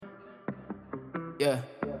Yeah.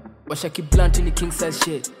 Watch I keep blunt in the king size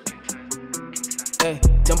shit. Hey,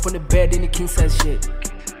 jump on the bed in the king size shit.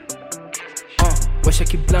 Watch I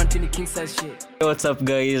keep blunt in the king size shit. Hey, what's up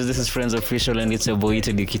guys? This is Friends Official and it's your boy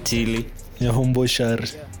Teddy Kitili. Your homeboy Shari.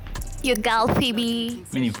 Your girl Phoebe.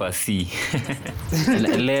 Mini pasi.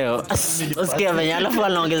 Leo usikia venye alafu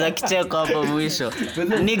anaongeza kicheko hapo mwisho.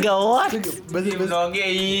 Nigga what? Unaongea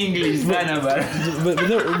English sana bana.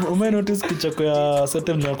 Ume notice kicheko ya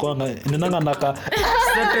sete mnakuanga inanga naka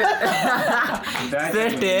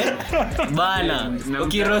Sete bana.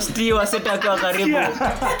 Ukirostiwa sete kwa karibu.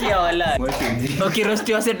 Sikia wala.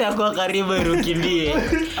 Ukirostiwa sete kwa karibu rukimbie.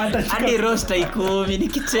 Hadi rosta ikumi ni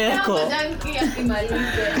kicheko.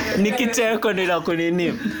 Kicheko ndio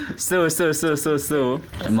kunini. So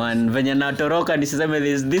man venye natoroka niseme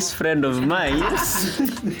there's this friend of mine.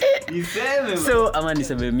 So ama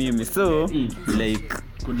niseme mimi. So like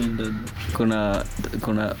kuna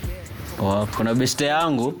beste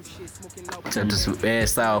yangu.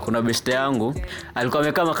 Sawa kuna beste yangu alikuwa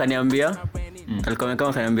amekaa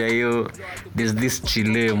kaniambia hiyo there's this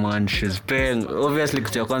chile man she's paying obviously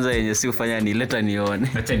kitu ya kwanza yenye si ufanya ni leta nione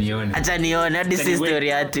acha nione hadi si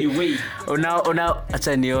story ati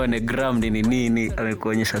acha nione gram nini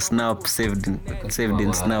anakuonyesha snap saved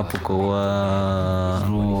in snap kwa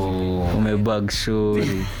umebag show.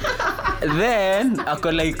 Then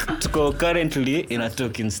ako like tuko currently in a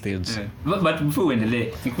talking stage. But before we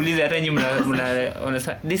endelee nikuulize hata nyinyi mna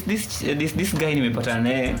this guy nimepata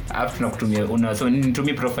naye afu tunakutumia unasema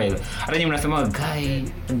nitumie profile hata nyinyi mnasema guy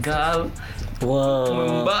girl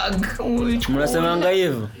wow bag mnasemanga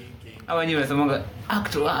hivyo hawa nyinyi mnasemanga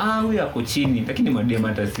actor huyu yako chini lakini madem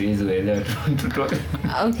hata siwezi kuelewa tu.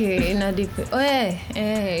 Okay, ina deep.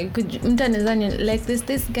 Mtu anazani like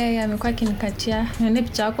this guy amekuwa kinikatia. Na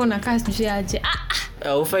picha yako na kasi juu aje.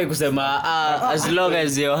 Ufai kusema as long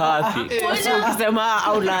as you're happy. Ukisema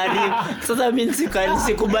au laharibu. Sasa mimi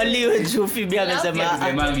sikubaliwe juu Phoebe amesema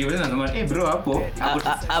bro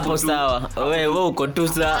hapo sawa. Wewe uko tu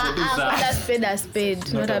sawa. A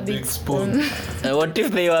spade, not a big spoon. What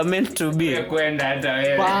if they were meant to be? Kwenda hata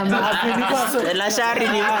wewe. La Shari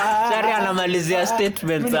anamalizia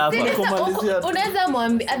statements hapa. Unaweza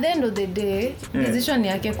mwambie at the end of the day decision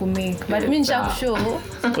yake ku make. But mimi nishakushow.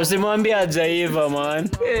 Usimwambie ajaiva man.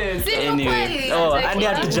 Anyway, hadi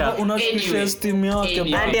unashare steam yake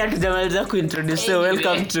bwana. Hadi hatujamaliza kuintroduce. So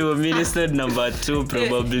welcome to Minisode number 2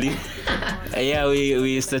 probably. Yeah, we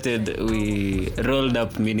rolled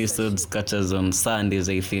up Minisodes catchers on Sundays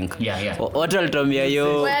I think. Yeah. What walituambia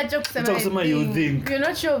yo? Kusema you think. You're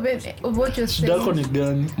not sure of what you're saying. Dako ni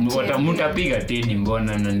gani? Watamutapiga teni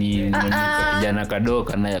mbona nani kijana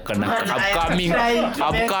kadoka na upcoming.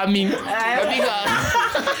 Napiga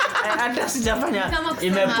Hata sijafanya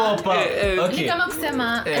imepopa. Okay. Kama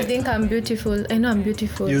kusema I think I'm beautiful. I know I'm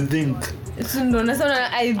beautiful. You think. No,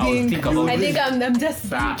 I think I'm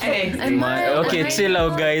just okay, chill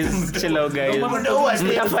out guys.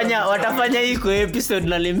 Watafanya hii kwa episode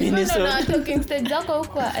na Minisode. No, talking stage zako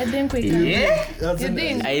huko. I think we can.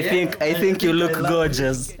 I think you look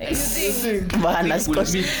gorgeous. You think? Bana,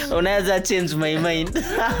 unaweza change my mind.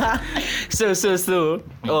 So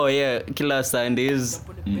oh yeah, kila Sundays.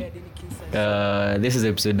 This is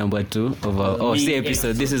episode number 2 of our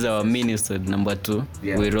this is our Minisode number 2.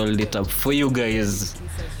 Yeah. We rolled it up for you guys.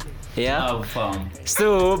 Yeah. Have fun.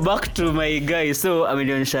 So back to my guy. So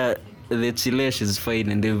amenionyesha the chile is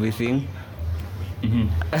fine and everything.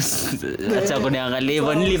 Acha kuniangalia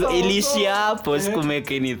hivyo ilishia hapo siku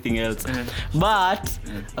make anything else. But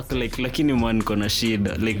like lakini man kona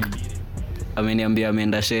shida like ameniambia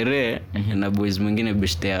ameenda sherehe na boys mwingine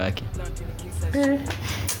beshte yake.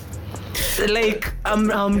 Like I'm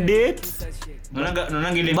date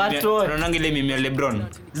Nonanga ile mimi ya LeBron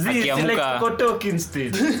akiamka like talking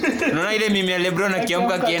stage. Nonanga ile mimi ya LeBron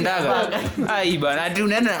akiamka akiendaga ai bana ati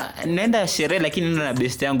unaenda sherehe lakini na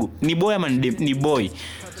best yangu ni boy ama ni boy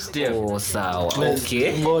still. Oh sawa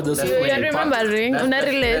okay Ngoja you remembering una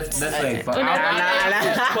relate that's like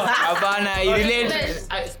abana you relate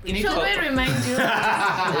so we remind you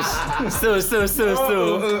so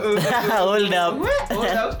hold up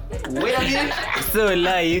wait a minute. So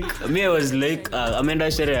like me was like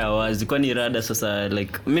ameenda sherehe awazi kwa ni rada sasa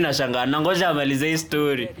like mimi nashangaa nangoja amalize hii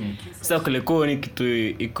story. Sasa kulikuwa ni kitu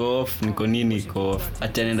iko off niko nini iko off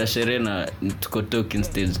ataenda sherehe na tuko talking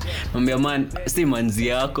stage. Mwambia man si manzi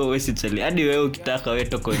yako wewe si chali hadi wewe ukitaka wewe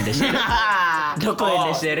toko ende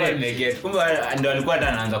sherehe. Kumbe ndio alikuwa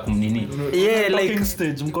anaanza kumnini. Yeah like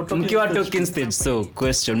stage mkiwa talking stage. So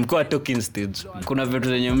question mkiwa talking stage kuna vitu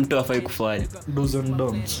zenye mtu afai kufanya do's and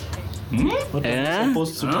don'ts.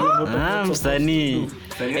 Msanii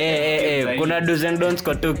kuna do's and don'ts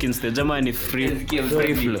kwa talking stage jamani free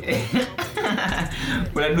flow.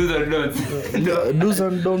 Kuna do's and don'ts. Do's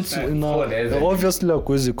and don'ts obviously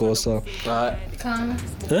hakuwezi kosa.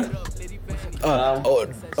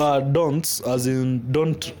 Don'ts as in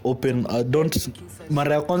don't open don't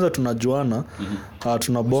mara ya kwanza tunajuana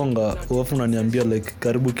tunabonga alafu unaniambia like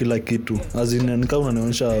karibu kila kitu as in ni kama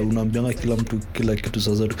unanionyesha unaambianga kila mtu kila kitu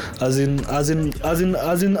sasa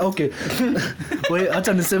as in okay wewe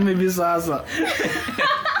acha niseme hivi sasa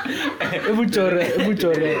hebu chore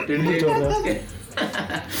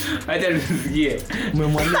acha nisikie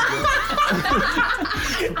umemaliza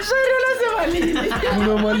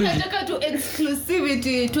Nataka tu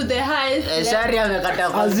exclusivity to the highest. Shari amekata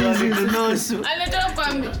kwa nusu. Anataka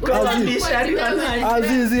Kwa Shari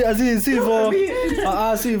Azizi sivyo.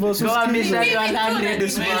 Sivyo. Shari 100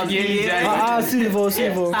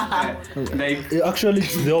 Sivyo. like Actually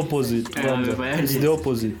it's the opposite. It's the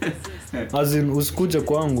opposite. As in usikuje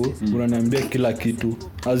kwangu unaniambia kila kitu.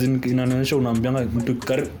 As in inanionyesha unaambianga mtu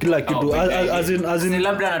kila kitu. As in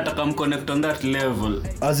labda anataka mconnect on that level.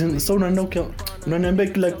 As in so unaniambia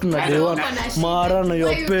kila kitu na day one. Mara na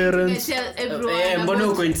your parents. Mbona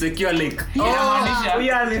uko insecure like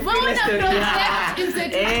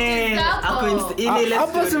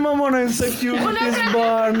Hapa si mama na insecurities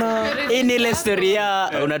bana. Ini ile story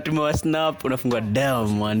ya unatumia snap unafungwa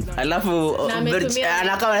damn man. Alafu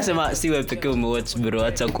anakama anasema siwe pekee umewatch bro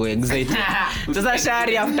acha ku excite. Sasa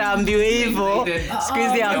Shari after ambiwe hivyo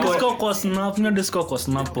squeeze yako disco kwa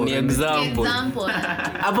snap ni example.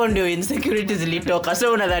 Hapo ndio insecurities zilitoka.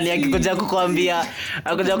 So unadhani akikuja kukwambia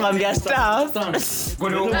stuff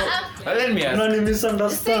na ni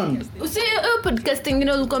misunderstand. Podcasting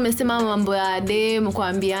ngine ulikuwa umesema mambo ya dem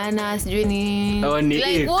kuambiana sijui ni like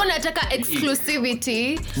wewe unataka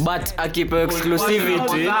exclusivity but akipa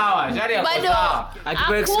exclusivity bado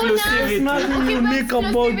akipa exclusivity nothing unique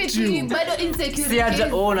about you. bado insecurity si aje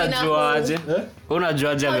unajuaje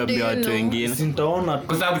unajuaje ambia watu wengine sintaona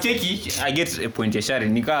kwa sababu cheki I get a point ya Shari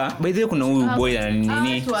nika by the way kuna huyu boy na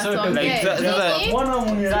nini like mbona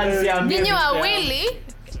mniambia ninyi wawili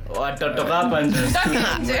watoto hapa nje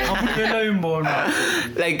amkela mbona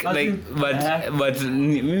like but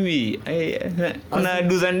mimi kuna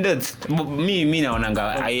do's and don'ts mimi naonanga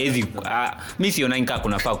haiwezi mimi siona inka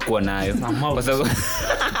kunafaa kuwa nayo kwa sababu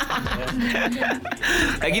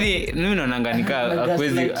lakini mimi naonanga nika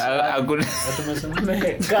hakuwezi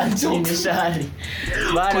kachini Shari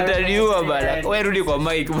bana utaniua bana wewe rudi kwa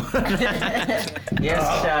mic yes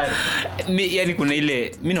Shari yani kuna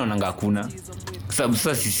ile mimi naonanga hakuna sababu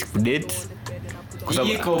sasa sisi kudate kwa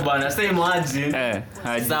sababu iko bana sasa imagine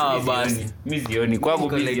sawa basi mimi sioni kwangu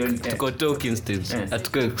mimi sioni tuko talking stage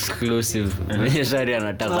atuko exclusive mwenye Shari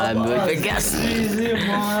anataka ambiwe peke yake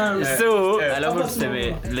so alafu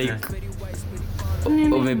tuseme like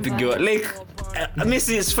umepigiwa like mimi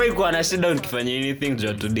sifai kuwa na shida ukifanya anything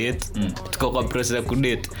to date tuko kwa process ya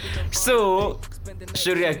kudate so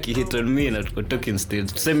Shuri akihit on me na tuko talking stage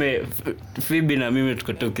tuseme Phoebe na mimi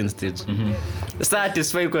tuko talking stage sasa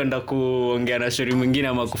sifai kwenda kuongea na Shuri mwingine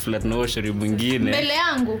ama kuflirt na Shuri mwingine mbele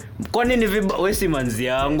yangu kwa nini wewe si manzi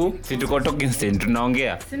yangu si tuko talking stage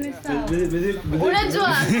tunaongea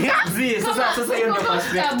unajua sasa hiyo ndio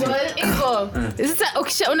perspective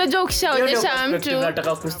sasa unajua ukishaonyesha mtu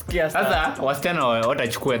nataka kusikia sasa wasichana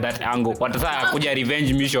watachukua that angle watasaka kuja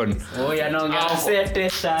revenge mission yanaongea sete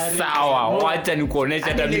Shari sawa wacha nikuonesha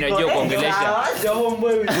hata mimi najua kuongelesha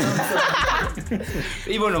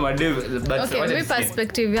hivyo ndo madev but okay my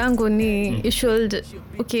perspective yangu ni you should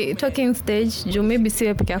okay talking stage juu maybe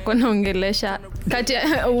siwe peke yako naongelesha kati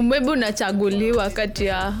maybe unachaguliwa kati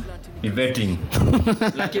ya vetting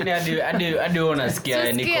lakini hadi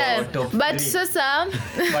unasikia niko top 3 but sasa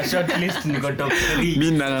kwa short list niko top 3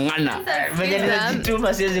 mimi nangangana venye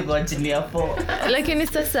ninajituma siwezi kuachilia 4 lakini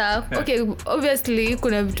sasa okay obviously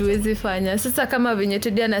kuna vitu wezi fanya sasa kama venye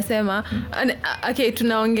Teddy anasema okay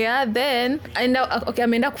tunaongea then okay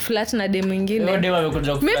ameenda kuflirt na dem mwingine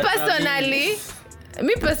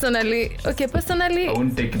mimi personally okay personally I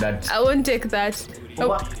won't take that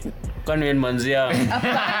kwani wewe manzia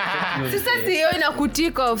sasa sio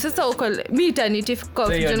inakutiko sasa uko mimi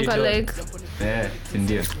itanitifiko niko like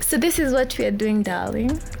ndio so this is what we are doing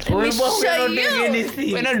darling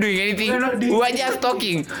we're not doing anything we are just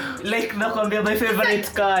talking like nakwambia my favorite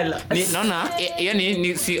color ni naona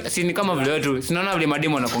yani si ni kama vile watu sinaona vile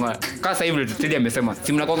mademo wanakonga kasa hivi Teddy amesema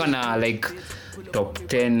si mnakonga na like top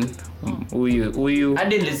 10 huyu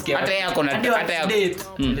hadi nilisikia hata yako na hata yako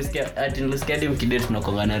nilisikia hadi mkidate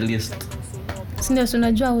tunakonga na list Sina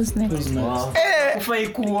unajua who's next. Ufai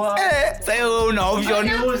kuwa. Sasa wewe una option.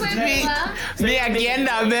 Mimi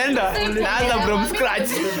akienda ameenda. Naanza from scratch.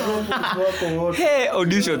 Hey,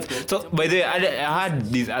 auditions. So by the way, I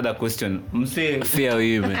had this other question. Mse Fear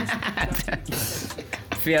women.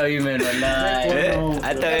 Fear women wallahi.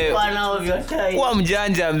 Hata wewe kuwa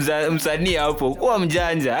mjanja msanii hapo. Kuwa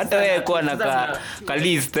mjanja. Hata wewe kuwa na ka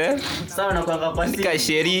list Sawa na kwa andika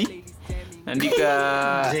sheri.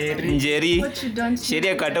 Andika njeri.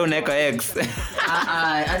 Sheria kata unaweka X.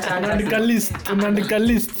 unaandika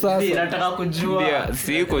list sasa. Nataka kujua. Ndio,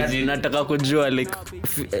 siko nataka kujua like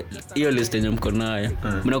hiyo list yenye mko nayo.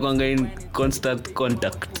 Mnakuanga in constant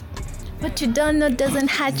contact. What you don't know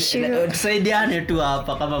doesn't hurt you. Tusaidiane tu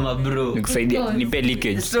hapa kama mabro. nikusaidia nipe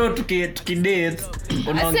leakage. So tukidate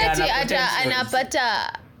unaongea Aseti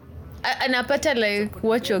anapata like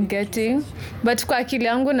what you're getting, but kwa akili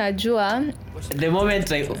yangu najua the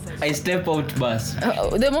moment I step out bus.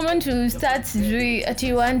 The moment you start at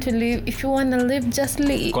you want to live, if you want to live, just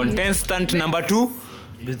live. Contestant number 2.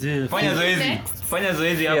 Fanya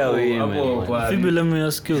zoezi hapo kwa Phoebe, let me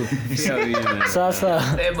ask you. Sasa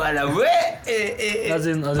bana we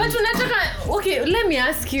But unataka okay, let me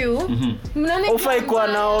ask you. Mnaona Ufai kuwa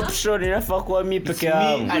na option, inafaa kuwa mimi peke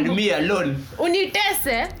yangu. and me alone.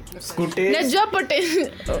 unitese Skute. najua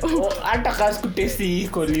potential. Hata kasi kutesi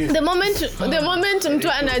iko list. The moment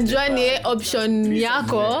mtu anajua ni option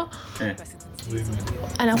yako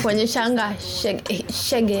anakuonyeshanga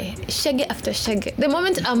shege after shege. The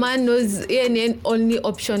moment a man knows yeye ni only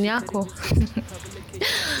option yako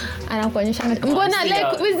anakuonyeshanga. Mbona like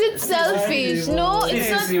is it selfish? No, it's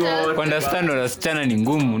not selfish. Understand wasichana ni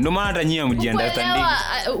ngumu. Ndio maana hata nyinyi mjiunderstanding.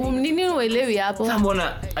 Nini uelewi hapo? Sasa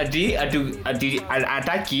mbona ati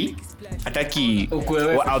ataki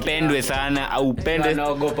apendwe sana au upendwe,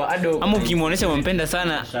 Naogopa ado. ama ukimuonesha umpenda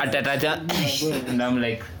sana atataja. And I'm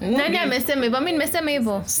like Nani amesema hivyo? Mimi nimesema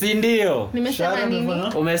hivyo. Si ndio? Nimesema nini?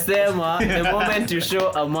 Umesema the moment you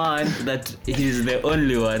show a man that he is the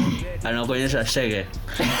only one, anakuonyesha shege.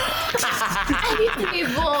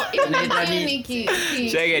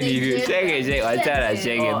 Hivyo shege wachana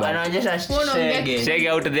shege bana. Anaonyesha shege.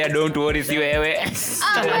 Shege out there, don't worry, si wewe.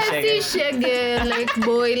 si shege like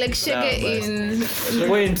boy like shege in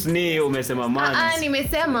Point ni umesema man.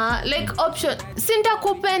 nimesema like option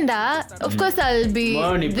sintakupenda. Of course I'll be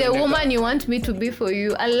the woman you want me to be for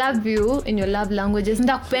you. I love you in your love languages.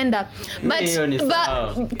 Nitakupenda.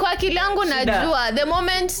 But kwa akili yangu najua the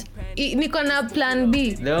moment niko na plan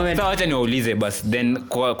B. Sasa acha niwaulize basi then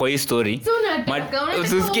kwa hii story.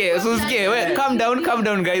 Usikie we calm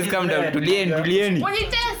down guys, calm down. Tulieni.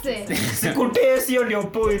 Unitese. Sikutesi, hiyo ndio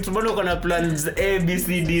point. Mbona uko na plans A B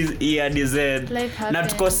C D E and Z? Na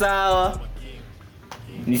tuko sawa.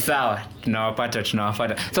 Ni sawa,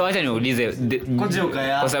 tunawafuata. So acha niulize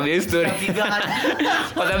kwa sababu ya story.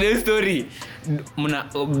 Kwa sababu ya story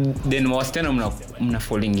then wasichana mna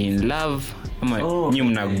falling in love ama nyinyi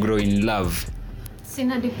mna grow in love?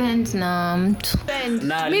 Sina depend na mtu.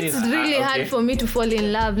 It's really hard for me to fall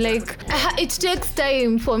in love. Like it takes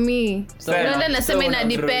time for me. Ndio nasema ina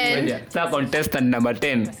depend. Sasa contestant number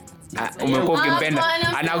 10 umekuwa ukimpenda,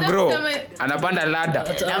 ana grow, anapanda ladder.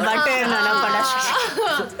 Number 10 anapanda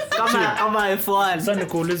kama F1. Sasa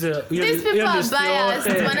nikuulize hiyo ndio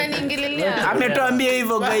wananiingililia. Ametuambia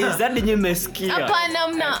hivyo guys, hadi nyinyi mmesikia. Hapana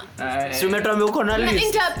mna. Si umetuambia uko na list.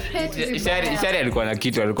 Interpret. Shari alikuwa na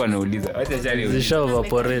kitu alikuwa anauliza. Acha Shari.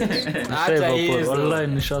 Zishaevaporate. Online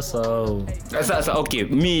nishasahau. Sasa okay,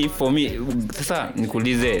 for me sasa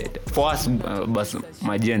nikuulize for us bas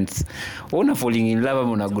my gents. Una falling in love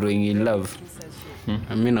ama una growing in love?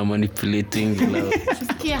 I mean I'm manipulating love.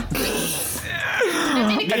 Sikia.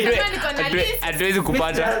 Hatuwezi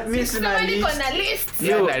kupata. Mimi sina list.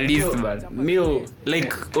 Sina list bana. Mimi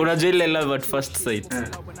like unajua ile love at first sight.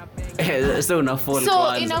 So una fall kwanza.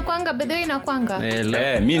 So inakwanga bedhe inakwanga.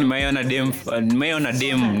 Mimi nimeona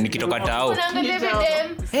dem nikitoka tao. Unaangalia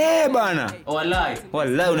dem. Bana.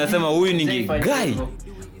 Wallahi unasema huyu ni guy.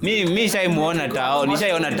 Mimi nishaimuona tao,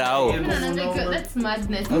 nishaiona tao. That's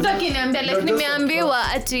madness. Mtu akiniambia like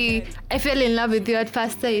nimeambiwa ati I fell in love with you at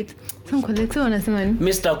first sight. Sasa unasema nini?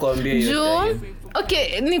 Mimi sitakwambia hiyo.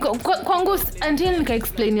 Okay, niko kwangu until nika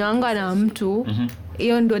explain yanga na mtu.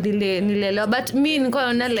 Hiyo ndo nilelewa, but me niko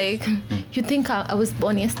naona like you think I was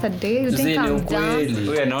born yesterday, you think I'm dumb.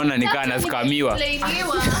 Wewe naona nikaa naskamiwa.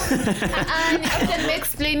 And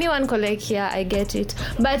explain you one like yeah I get it,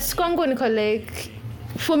 but kwangu niko like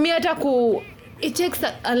for me hata it takes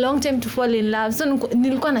a long time to fall in love. So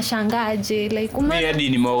nilikuwa nashangaje like mimi hadi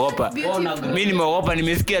nimeogopa. Mimi nimeogopa,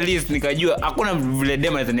 nimesikia list nikajua hakuna vile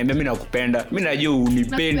dema ananiambia mimi nakupenda. Mimi najua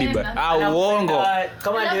unipendi ba. Au uongo.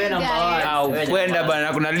 Kama niwe namba 1. Au kwenda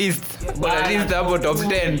bana kuna list. Kuna list hapo top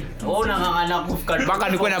 10. Wewe unangangana kufika mpaka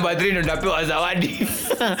nikuwe namba 3 ndo ndapewa zawadi.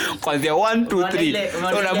 Kwanza 1 2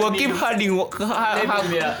 3. Unaambiwa keep adding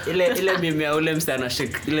ile mimi ya ule msana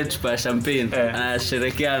shake ile chupa ya champagne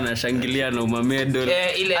anasherekea anashangilia na umamedo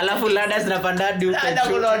alafu lada zinapanda hadi huko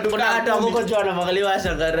kuna watu huko juu wanaangalia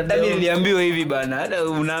shangara mimi niliambiwa hivi bana hata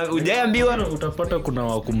hujaambiwa utapata kuna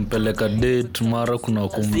wa kumpeleka date mara kuna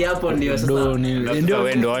si hapo ndio sasa ndio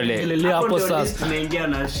wewe ndio wale ile hapo sasa tunaingia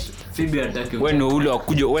na Phoebe ataki wewe ndio ule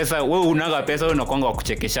wakuja wewe unaga pesa wewe unakwanga wa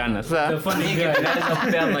kuchekeshana sasa naweza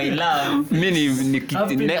kupea my love mimi ni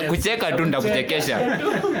kucheka tu ndakuchekesha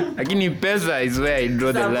lakini pesa is where I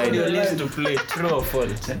draw the line to play true or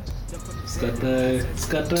false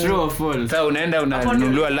true or false sasa unaenda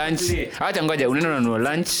unanunua lunch acha ngoja unaenda unanunua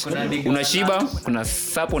lunch unashiba kuna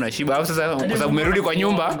sapo unashiba au sasa kwa sababu umerudi kwa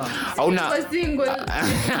nyumba hauna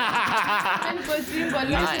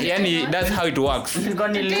yani that's how it works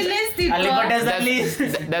alipoteza list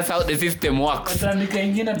that's how the system works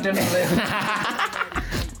nikaingia tena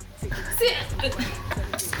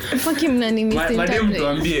fuck mnani madam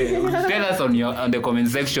tuambie tell us on the comment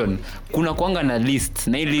section kuna kuanga na list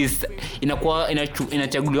na hii list inakuwa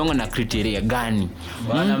inachaguliwa na criteria gani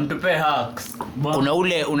bana mtupe hacks kuna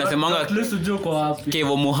ule unasemanga please ujue kwa wapi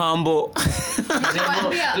Kevo Muhambo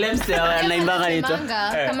lemse anaimbaga nito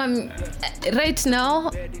kama right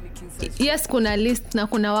now yes kuna list na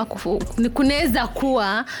kuna kunaweza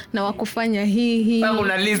kuwa na wakufanya hii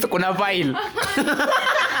kuna list kuna file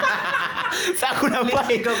sasa kuna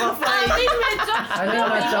file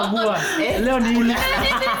anachagua leo ni ile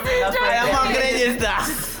ya register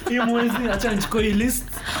hii mwezi acha nichukue hii list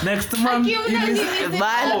next month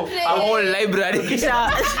a whole library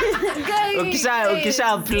ukisha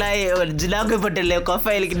apply jina yako ipotelee kwa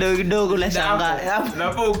file kidogo na shanga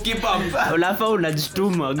unafaa ukeep up unafaa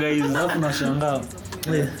unajituma guys hapo nashangaa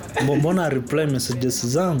mbona reply messages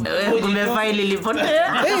zangu kumbe file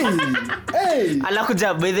ilipotea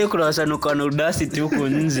alakuja by the way kuna wasanuka na audacity huko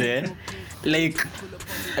nje like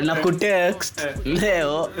na kutext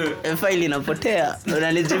leo file inapotea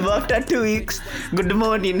unanijibu after 2 weeks good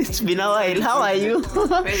morning it's been a while how are you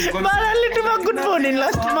bana lituma good morning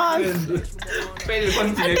last month file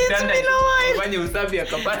continue standard fanye usafi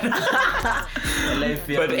akapata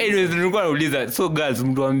but anyways nilikuwa nauliza so guys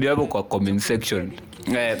mtuambie hapo kwa comment section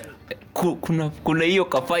kuna hiyo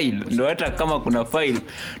ka file ndio hata kama kuna file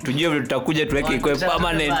tujue vile tutakuja tuweke iko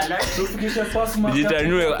permanent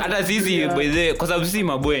jitanue hata sisi by the kwa sababu si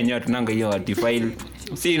maboy yenyewe tunanga hiyo ati file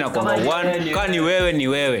si inakwamba one kani wewe ni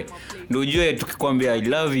wewe ndio ujue tukikwambia I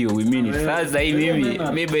love you we mean it sasa hii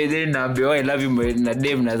mimi by the naambia I love you na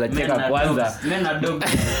dem naweza cheka kwanza na dog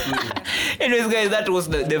anyways guys that was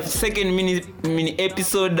the second mini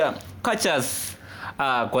episode catch us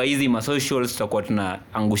kwa hizi ma socials tutakuwa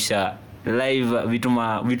tunaangusha live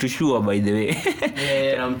vitu sure by the way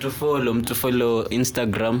mtu follow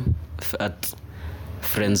Instagram at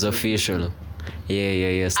friends official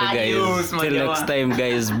yeah so guys till next time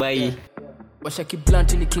guys bye Wash I keep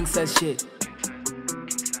blunt in the king size shit.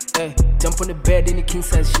 Hey, jump on the bed in the king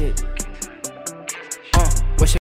size shit.